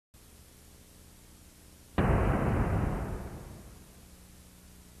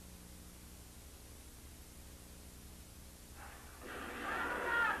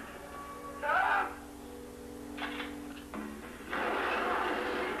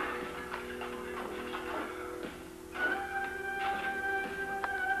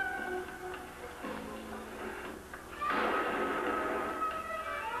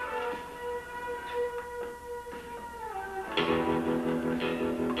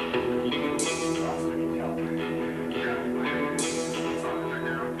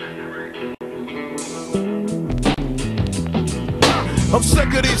I'm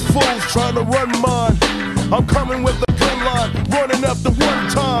sick of these fools trying to run mine. I'm coming with a gun line, running after one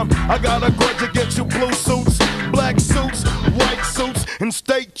time. I got a grudge against you blue suits, black suits, white suits, and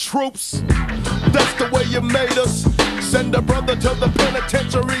state troops. That's the way you made us. Send a brother to the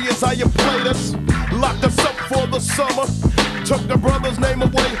penitentiary is how you played us. Locked us up for the summer. Took the brother's name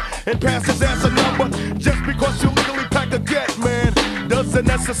away and passed his ass a number. Just because you legally pack a gat, man, doesn't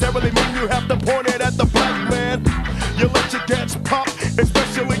necessarily mean you have to point it at the black man. You let your gats pop,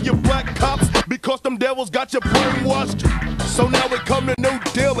 especially your black cops, because them devils got you brainwashed. So now we come to new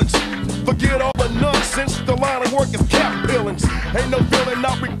dealings. Forget all the nonsense, the line of work is cap billings. Ain't no filling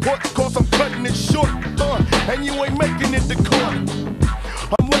out reports, cause I'm cutting it short, and you ain't making it to court.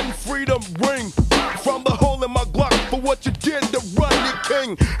 I'm letting freedom ring from the hole in my Glock for what you did to Rodney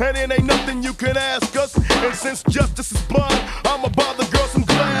King. And it ain't nothing you can ask us. And since justice is blind, I'ma buy the girl some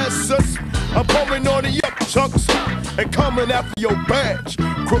glasses. I'm pulling on the up chunks and coming after your badge.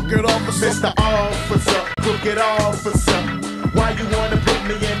 Crooked officer, Mr. Officer, crooked officer. Why you wanna put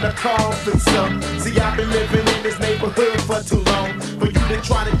me in the coffin, sir? See, I've been living in this neighborhood for too long for you to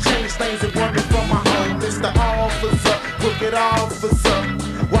try to change things and run me from my home. Mr. Officer, crooked officer.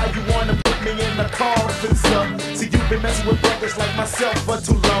 Why you wanna put me in the coffin, sir? See, you've been messing with brothers like myself for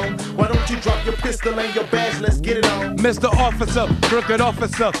too long. Why don't you drop your pistol and your badge? Let's get it on. Mr. Officer, crooked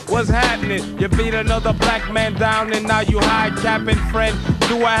officer, what's happening? You beat another black man down and now you high-capping, friend.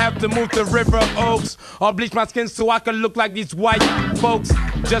 Do I have to move to River Oaks or bleach my skin so I can look like these white folks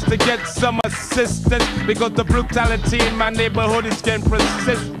just to get some assistance? Because the brutality in my neighborhood is getting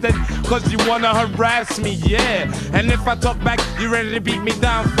persistent. Cause you wanna harass me, yeah. And if I talk back, you ready to beat me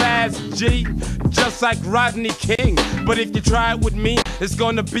down fast, G? Just like Rodney King. But if you try it with me, it's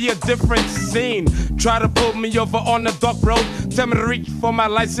gonna be a different scene. Try to pull me over on the dark road. Tell me to reach for my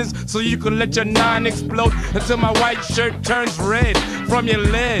license so you can let your nine explode until my white shirt turns red from your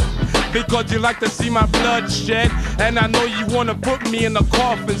lid. Because you like to see my blood shed. And I know you wanna put me in a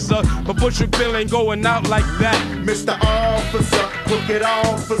coffin, sir, but Bushwick Bill ain't going out like that. Mr. Officer, crooked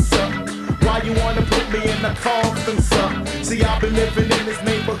officer. Why you wanna put me in the coffin, sir? See, I've been living in this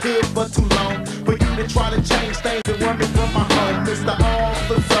neighborhood for too long for you to try to change things and run me from my home. Mr.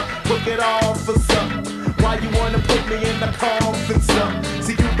 Officer, crooked officer. Why you wanna put me in the coffin, sir?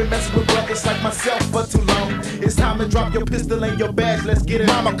 See, you've been messing with brothers like myself for too long. It's time to drop your pistol and your badge, let's get it.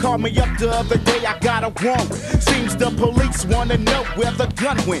 Mama called me up the other day, I got a warrant. Seems the police wanna know where the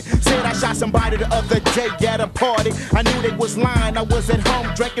gun went. Said I shot somebody the other day at a party. I knew they was lying, I was at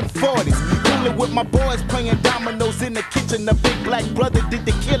home drinking 40s. Cooling with my boys, playing dominoes in the kitchen. The big black brother did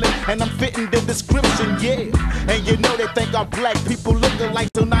the killing, and I'm fitting the description, yeah. And you know they think I'm black people looking like,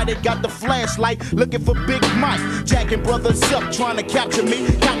 so now they got the flashlight looking for Big Mike. Jacking brothers up, trying to capture me.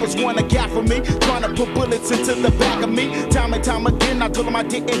 Coppers wanna gaffer me, trying to put bullets into the back of me. Time and time again, I told them I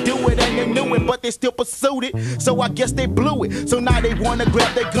didn't do it, and they knew it, but they still pursued it. So I guess they blew it. So now they wanna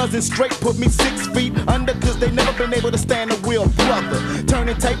grab their guns and straight put me 6 feet under, cause they never been able to stand a real brother.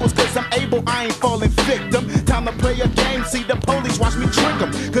 Turning tables cause I'm able, I ain't falling victim. Time to play a game, see the police watch me trick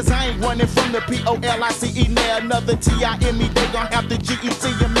them. Cause I ain't running from the P-O-L-I-C-E, now another T-I-M-E, they gon' have to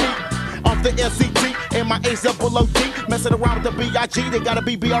G-E-T and me. Off the S-E-T and my A-double-O-D. Messing around with the B-I-G, they gotta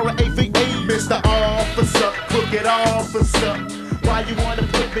be B-R-A-V-E. Mr. Officer, crooked officer. Why you wanna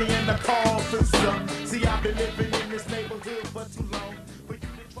put me in the coffin, sir? See, I've been living